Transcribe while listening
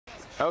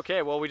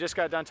Okay, well, we just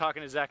got done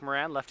talking to Zach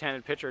Moran,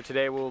 left-handed pitcher.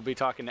 Today we'll be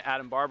talking to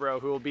Adam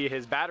Barbaro, who will be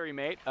his battery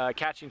mate,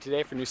 catching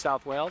today for New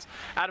South Wales.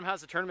 Adam,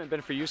 how's the tournament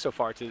been for you so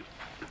far?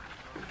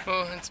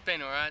 Well, it's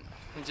been alright.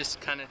 We're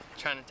just kind of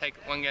trying to take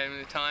it one game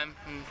at a time,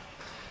 and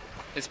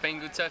it's been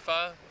good so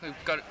far. We've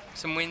got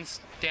some wins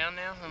down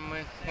now, and we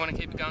want to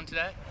keep it going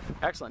today.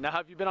 Excellent. Now,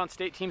 have you been on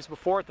state teams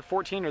before at the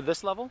 14 or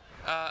this level?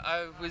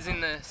 I was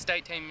in the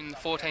state team in the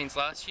 14s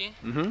last year,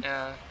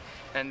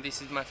 and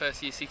this is my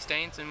first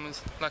U16s, and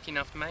was lucky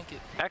enough to make it.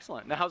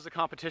 Excellent. Now, how's the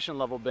competition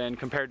level been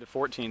compared to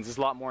 14s? Is it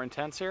a lot more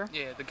intense here?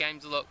 Yeah, the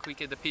game's a lot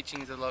quicker, the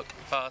pitching's a lot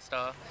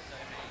faster.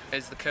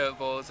 There's the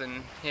curveballs,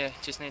 and yeah,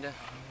 just need to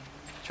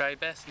try your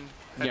best and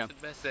hope for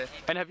the best there.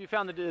 And have you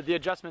found that the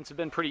adjustments have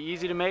been pretty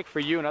easy to make for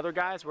you and other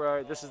guys,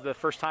 where this is the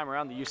first time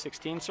around the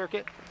U16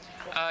 circuit?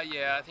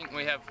 Yeah, I think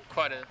we have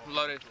quite a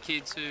lot of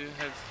kids who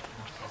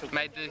have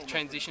made the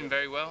transition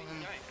very well,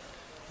 and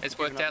it's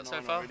worked out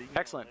so far.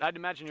 Excellent. I'd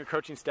imagine your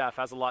coaching staff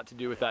has a lot to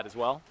do with that as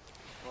well.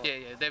 Yeah,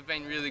 they've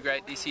been really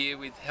great this year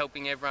with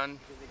helping everyone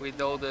with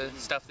all the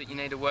stuff that you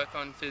need to work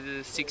on for the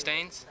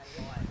 16s,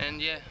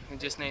 and yeah, we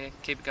just need to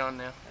keep it going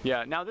now.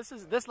 Yeah. Now this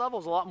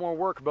level's a lot more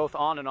work both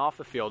on and off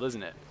the field,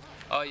 isn't it?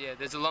 Oh yeah,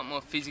 there's a lot more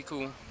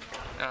physical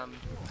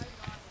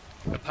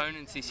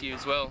opponents this year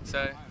as well.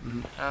 So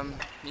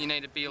you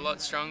need to be a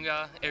lot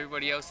stronger.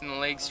 Everybody else in the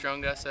league's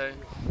stronger, so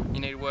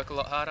you need to work a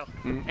lot harder.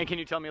 And can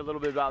you tell me a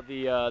little bit about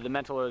the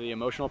mental or the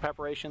emotional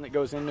preparation that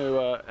goes into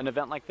an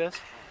event like this?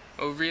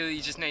 Well, really,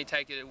 you just need to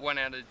take it one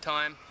out at a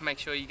time. Make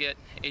sure you get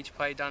each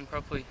play done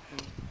properly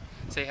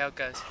and see how it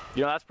goes.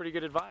 You know, that's pretty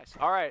good advice.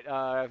 All right,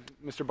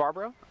 Mr.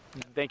 Barbaro,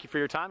 thank you for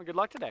your time and good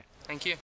luck today. Thank you.